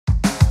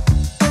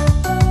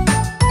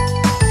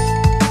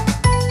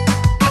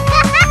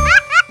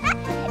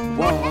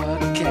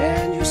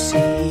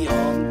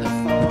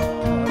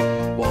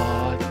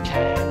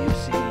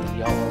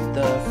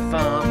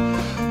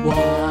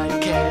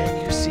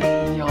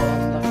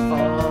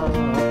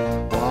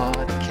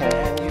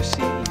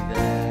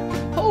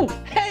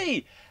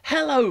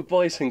Hello,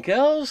 boys and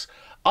girls.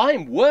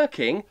 I'm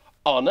working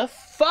on a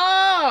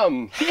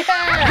farm.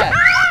 Yeah!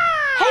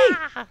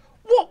 Hey,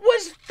 what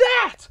was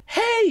that?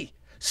 Hey,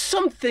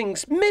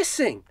 something's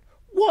missing.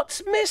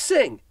 What's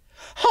missing?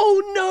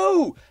 Oh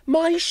no,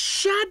 my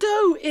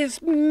shadow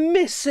is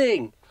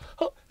missing.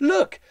 Oh,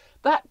 look,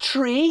 that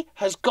tree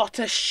has got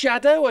a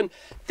shadow and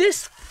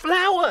this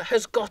flower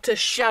has got a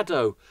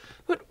shadow.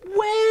 But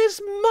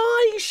where's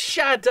my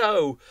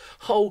shadow?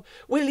 Oh,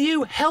 will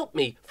you help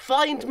me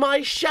find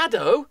my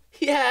shadow?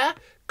 Yeah,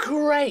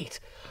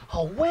 great.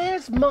 Oh,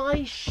 where's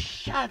my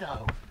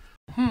shadow?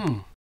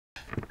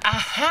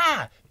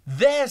 Aha!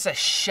 There's a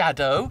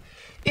shadow.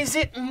 Is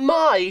it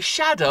my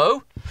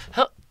shadow?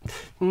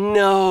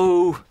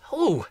 No.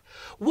 Oh,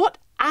 what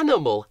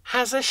animal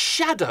has a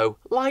shadow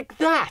like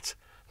that?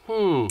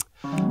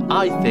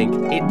 I think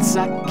it's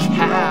a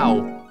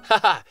cow.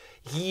 Haha.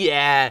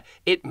 Yeah,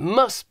 it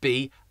must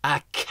be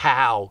a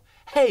cow.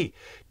 Hey,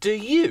 do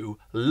you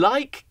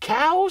like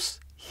cows?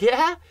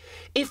 Yeah?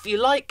 If you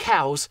like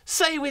cows,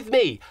 say with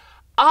me,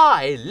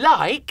 I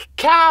like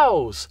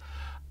cows.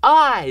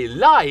 I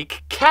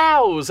like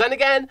cows. And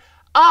again,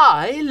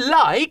 I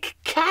like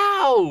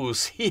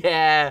cows.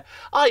 Yeah,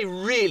 I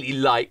really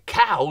like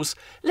cows.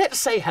 Let's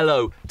say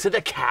hello to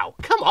the cow.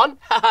 Come on.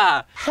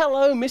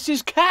 Hello,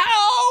 Mrs.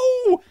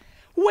 Cow.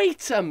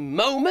 Wait a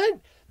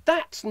moment.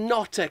 That's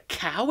not a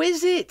cow,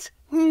 is it?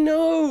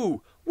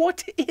 No.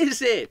 What is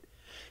it?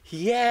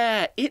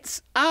 Yeah,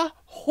 it's a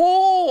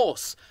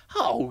horse.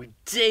 Oh,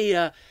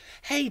 dear.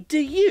 Hey, do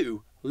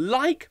you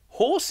like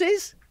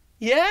horses?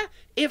 Yeah?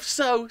 If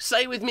so,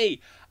 say with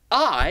me,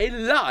 I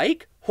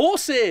like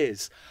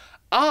horses.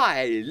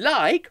 I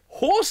like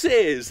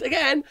horses.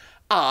 Again,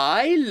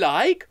 I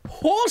like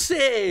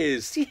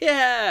horses.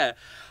 Yeah,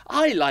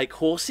 I like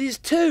horses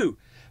too.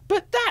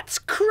 But that's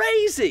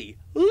crazy.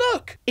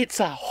 Look, it's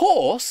a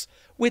horse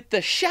with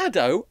the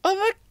shadow of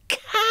a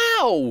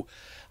cow.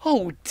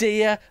 Oh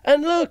dear,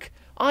 and look,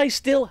 I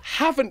still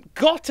haven't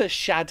got a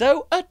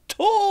shadow at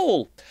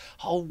all.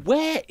 Oh,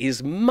 where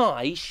is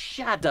my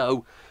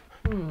shadow?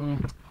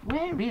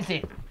 Where is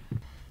it?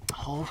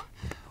 Oh,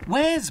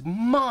 where's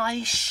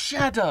my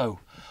shadow?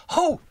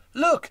 Oh,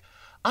 look,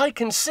 I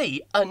can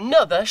see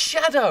another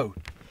shadow.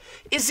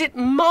 Is it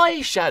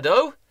my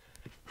shadow?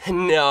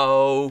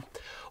 No.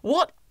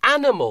 What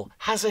animal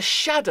has a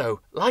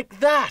shadow like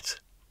that?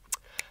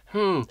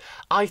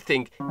 I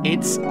think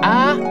it's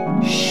a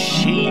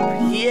sheep.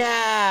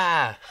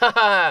 Yeah.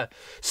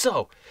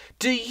 So,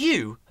 do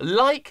you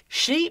like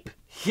sheep?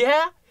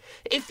 Yeah?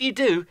 If you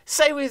do,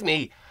 say with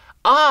me,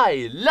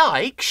 I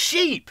like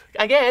sheep.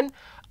 Again,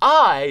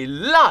 I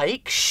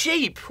like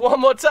sheep.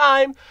 One more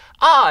time.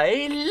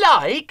 I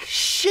like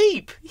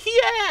sheep.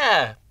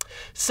 Yeah.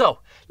 So,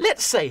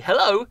 let's say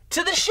hello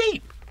to the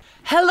sheep.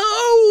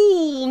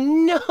 Hello!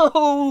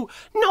 No,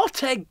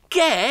 not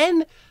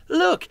again.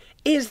 Look,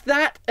 is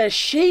that a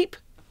sheep?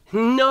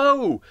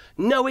 No,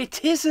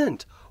 it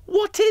isn't.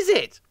 What is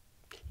it?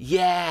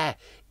 Yeah,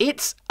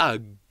 it's a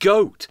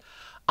goat.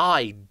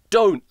 I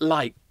don't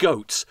like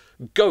goats.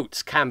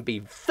 Goats can be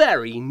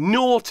very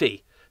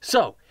naughty.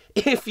 So,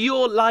 if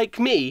you're like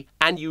me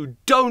and you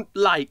don't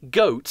like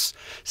goats,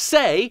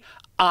 say,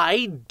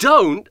 I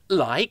don't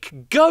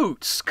like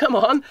goats. Come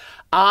on.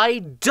 I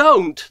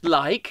don't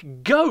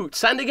like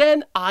goats. And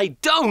again, I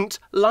don't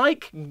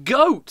like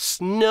goats.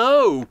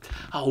 No.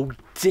 Oh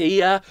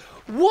dear.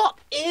 What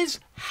is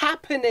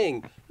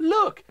happening?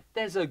 Look,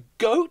 there's a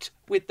goat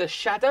with the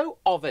shadow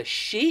of a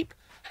sheep,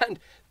 and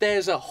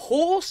there's a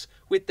horse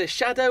with the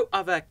shadow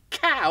of a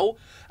cow,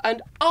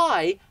 and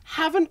I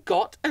haven't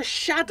got a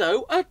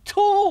shadow at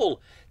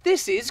all.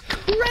 This is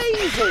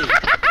crazy.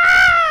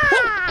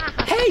 Oh,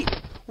 hey,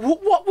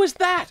 what was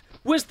that?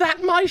 Was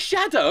that my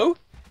shadow?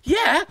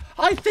 Yeah,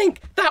 I think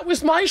that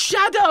was my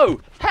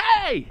shadow.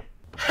 Hey!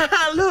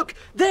 Look,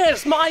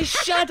 there's my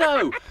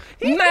shadow.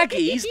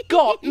 Maggie's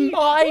got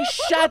my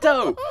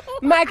shadow.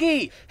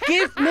 Maggie,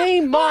 give me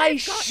my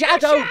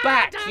shadow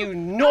back, you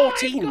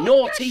naughty,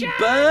 naughty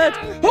bird.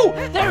 Oh,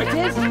 there it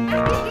is.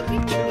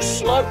 Too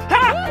slow.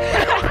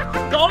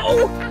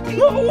 Go.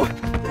 Whoa.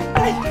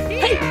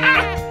 Hey.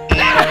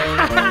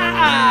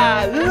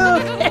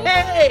 Look,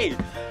 hey.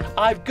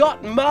 I've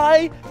got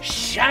my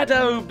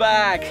shadow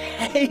back.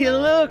 Hey,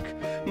 look.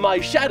 My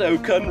shadow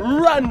can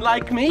run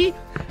like me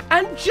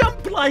and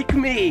jump like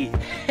me.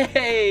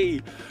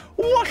 Hey,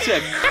 what a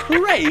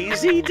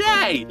crazy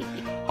day.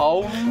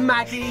 Oh,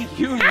 Maggie,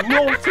 you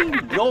naughty,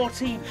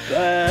 naughty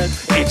bird.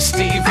 It's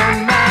Steve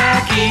and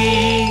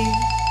Maggie.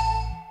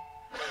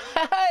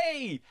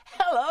 Hey,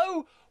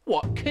 hello.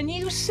 What can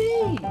you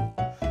see?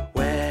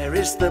 Where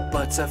is the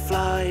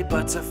butterfly,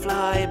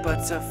 butterfly,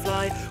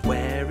 butterfly?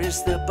 Where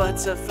is the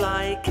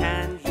butterfly,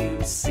 can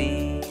you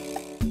see?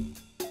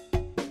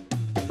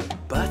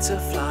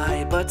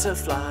 Butterfly,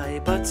 butterfly,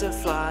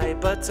 butterfly,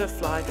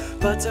 butterfly,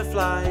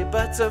 butterfly,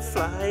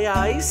 butterfly,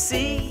 I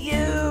see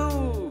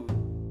you.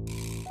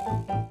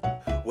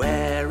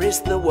 Where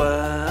is the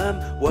worm,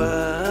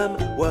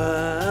 worm,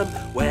 worm?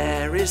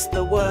 Where is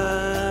the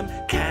worm,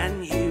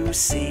 can you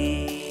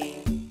see?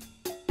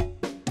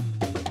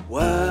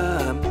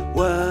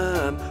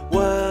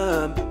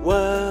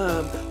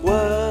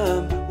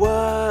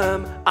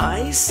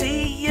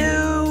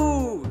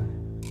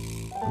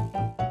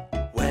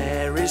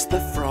 is the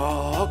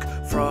frog?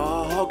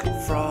 Frog,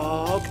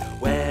 frog.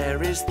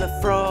 Where is the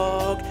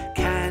frog?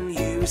 Can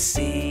you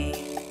see?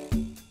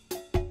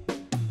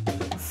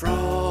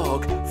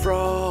 Frog,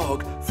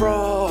 frog,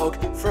 frog,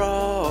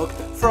 frog,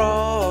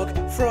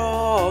 frog,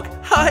 frog.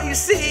 I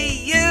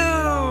see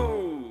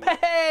you!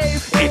 Hey!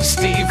 It's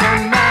Steve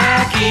and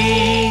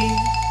Maggie!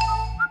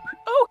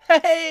 Oh,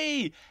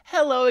 hey!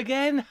 Hello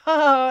again.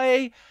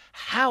 Hi.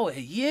 How are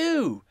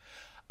you?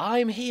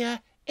 I'm here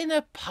in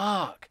a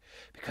park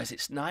because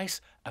it's nice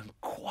and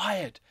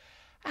quiet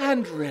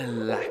and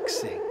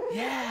relaxing.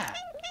 Yeah.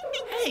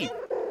 Hey,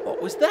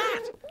 what was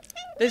that?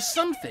 There's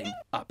something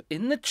up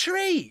in the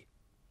tree.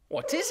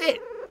 What is it?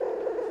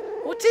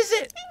 What is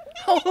it?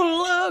 Oh,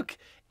 look.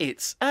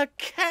 It's a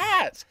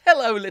cat.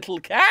 Hello, little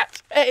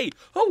cat. Hey.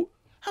 Oh,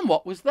 and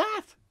what was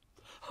that?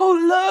 Oh,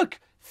 look.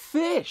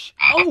 Fish.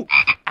 Oh,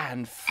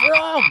 and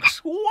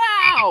frogs.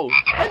 Wow.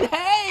 And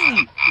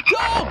hey,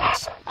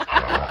 dogs.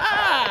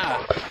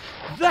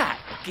 That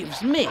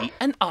gives me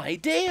an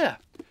idea.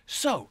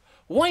 So,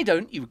 why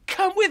don't you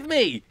come with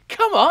me?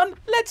 Come on,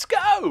 let's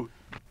go.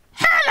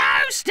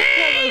 Hello, Steve!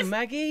 Hello,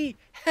 Maggie.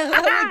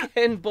 Hello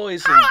again,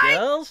 boys and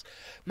girls.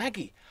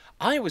 Maggie,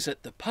 I was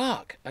at the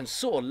park and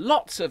saw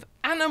lots of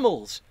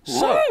animals.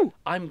 So, Woo!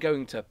 I'm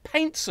going to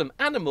paint some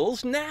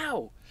animals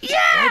now. Yeah!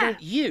 Why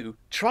don't you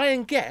try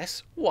and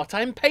guess what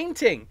I'm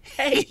painting?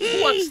 Hey,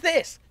 what's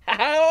this?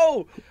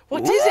 Oh,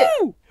 what is it?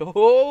 Woo!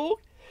 Oh,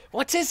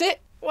 what is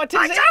it? What is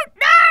I it? don't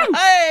know!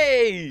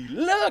 Hey,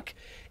 look,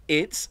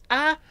 it's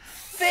a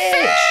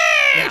fish.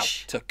 Now,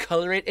 Fish! to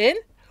colour it in.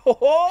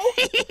 Oh,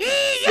 there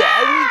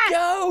we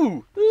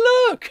go.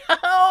 Look.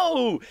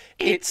 Oh,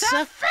 it's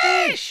a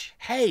fish.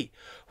 Hey,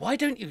 why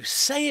don't you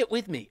say it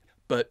with me,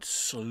 but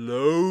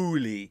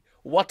slowly?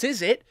 What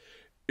is it?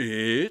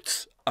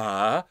 It's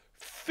a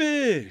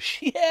fish.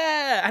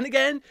 Yeah, and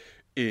again,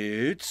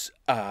 it's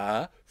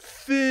a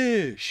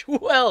fish.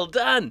 Well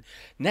done.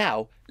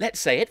 Now, let's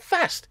say it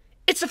fast.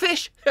 It's a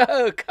fish.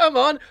 Oh, come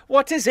on.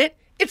 What is it?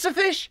 It's a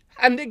fish.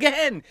 And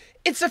again,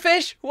 it's a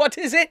fish. What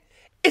is it?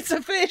 It's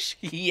a fish.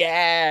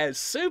 Yeah,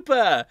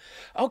 super.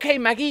 Okay,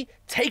 Maggie,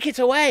 take it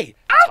away.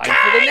 Okay.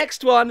 Time for the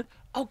next one.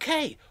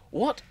 Okay,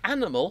 what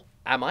animal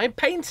am I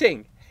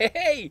painting?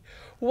 Hey,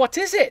 what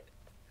is it?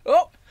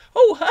 Oh,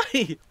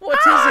 hi. What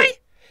Hi. is it?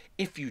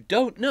 If you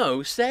don't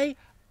know, say,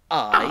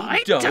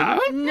 I don't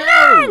know.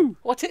 know.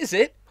 What is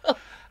it?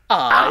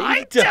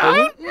 I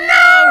don't know.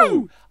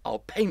 know. I'll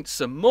paint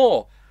some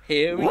more.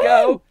 Here we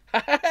go.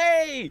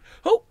 Hey!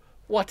 Oh,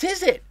 what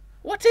is it?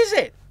 What is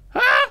it?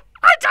 Huh?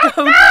 I don't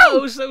Oh, know!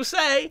 no, so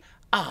say,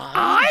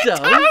 I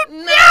don't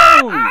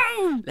know.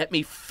 know. Let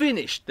me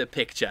finish the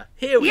picture.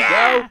 Here we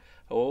Yeah.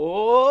 go.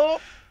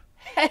 Oh,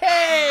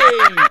 hey!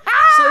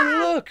 So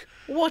look,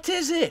 what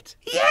is it?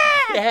 Yeah!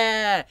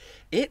 Yeah,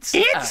 it's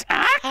It's a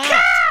a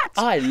cat.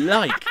 I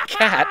like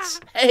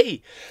cats.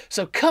 Hey,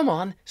 so come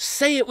on,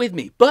 say it with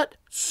me, but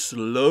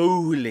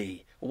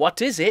slowly.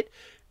 What is it?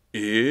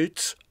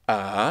 It's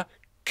a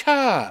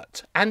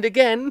cat. And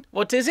again,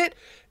 what is it?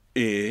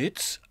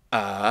 It's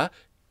a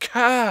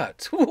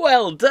cat.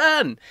 Well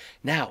done.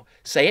 Now,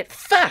 say it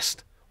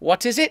fast.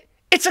 What is it?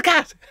 It's a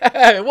cat.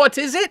 What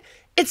is it?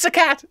 It's a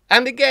cat.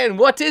 And again,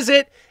 what is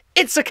it?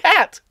 It's a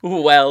cat.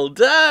 Well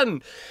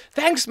done.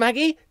 Thanks,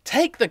 Maggie.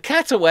 Take the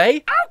cat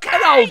away. Okay.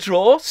 And I'll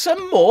draw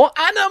some more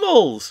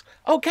animals.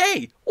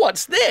 Okay,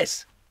 what's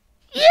this?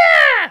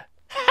 Yeah!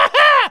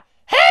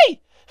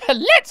 Hey!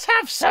 Let's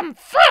have some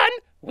fun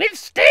with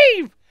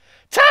Steve!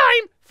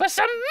 Time for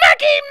some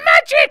Maggie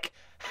magic!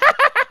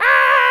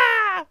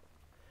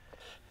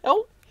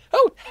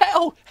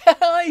 Oh,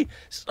 hi.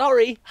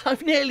 Sorry,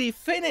 I've nearly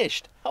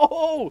finished.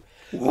 Oh,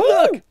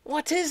 look,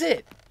 what is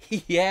it?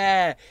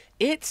 Yeah,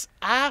 it's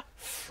a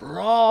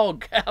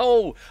frog.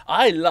 Oh,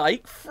 I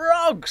like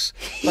frogs.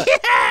 But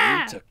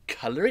I need to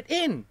colour it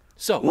in.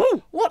 So,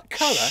 Ooh. what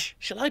colour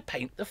shall I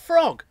paint the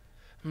frog?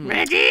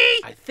 Ready?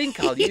 I think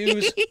I'll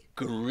use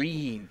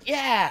green.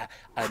 Yeah,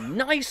 a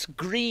nice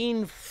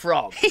green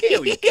frog.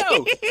 Here we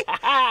go.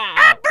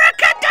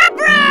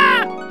 Abracadabra!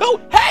 Oh,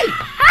 hey!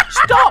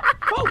 Stop!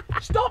 Oh,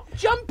 stop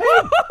jumping!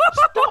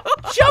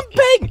 Stop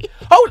jumping!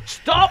 Oh,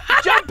 stop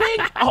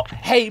jumping! Oh,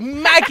 hey,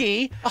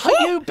 Maggie, are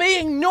you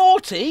being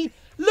naughty?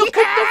 Look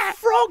at the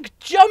frog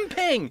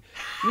jumping!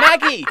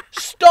 Maggie,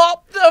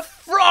 stop the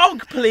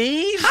frog,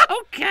 please!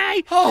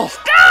 Okay. Oh,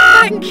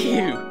 Stop! thank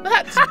you.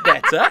 That's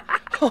better.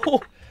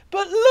 Oh,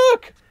 but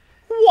look,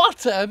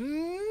 what a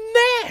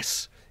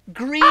mess!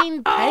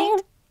 Green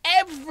paint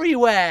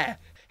everywhere.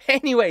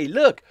 Anyway,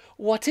 look,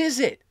 what is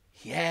it?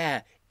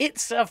 Yeah,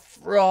 it's a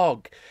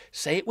frog.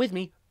 Say it with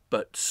me,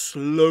 but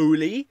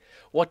slowly.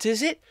 What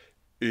is it?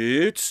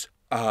 It's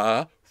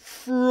a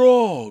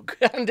frog.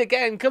 And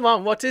again, come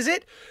on, what is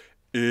it?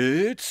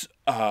 It's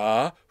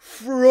a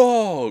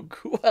frog.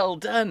 Well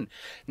done.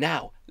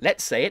 Now,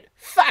 let's say it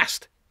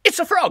fast. It's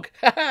a frog.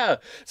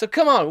 So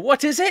come on,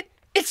 what is it?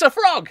 It's a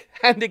frog.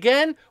 And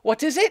again,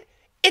 what is it?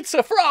 It's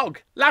a frog.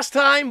 Last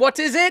time, what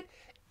is it?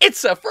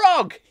 It's a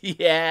frog.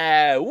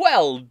 Yeah,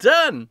 well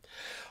done.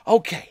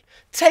 Okay,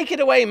 take it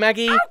away,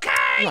 Maggie.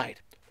 Okay.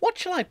 Right, What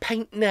shall I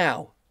paint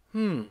now?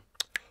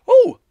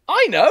 Oh,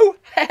 I know.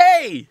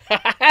 Hey!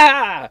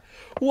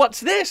 What's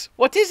this?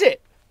 What is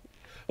it?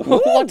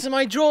 What am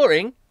I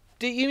drawing?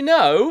 Do you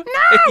know?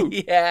 No!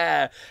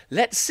 Yeah.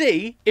 Let's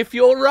see if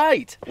you're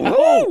right.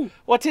 Oh,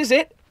 what is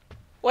it?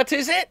 What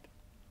is it?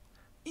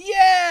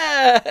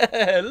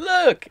 Yeah!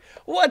 Look!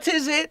 What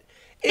is it?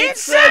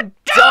 It's a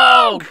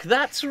dog!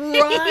 That's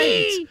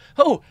right!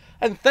 Oh,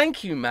 and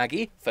thank you,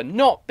 Maggie, for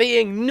not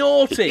being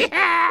naughty.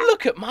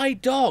 Look at my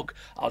dog.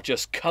 I'll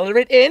just colour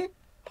it in.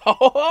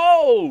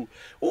 Oh,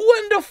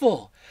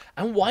 wonderful!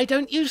 And why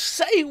don't you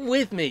say it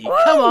with me? Woo!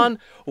 Come on.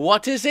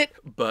 What is it?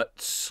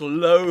 But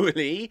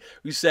slowly.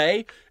 You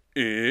say,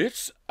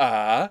 it's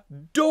a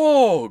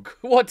dog.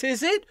 What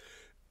is it?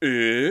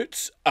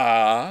 It's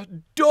a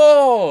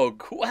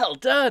dog. Well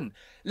done.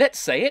 Let's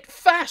say it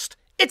fast.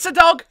 It's a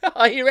dog.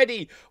 Are you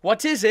ready?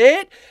 What is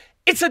it?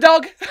 It's a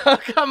dog. Oh,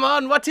 come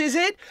on. What is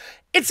it?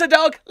 It's a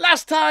dog.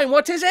 Last time.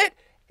 What is it?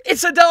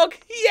 It's a dog.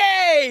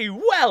 Yay.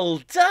 Well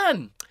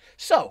done.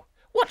 So,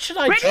 what should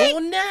I draw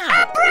now?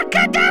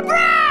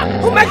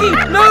 Abracadabra! Oh, Maggie,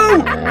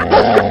 no!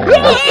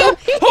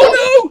 Oh,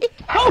 no!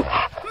 Oh,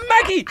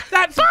 Maggie,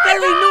 that's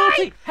very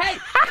naughty. Hey,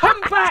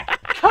 come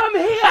back. Come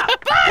here.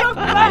 Come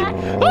back.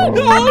 Oh,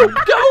 no,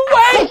 don't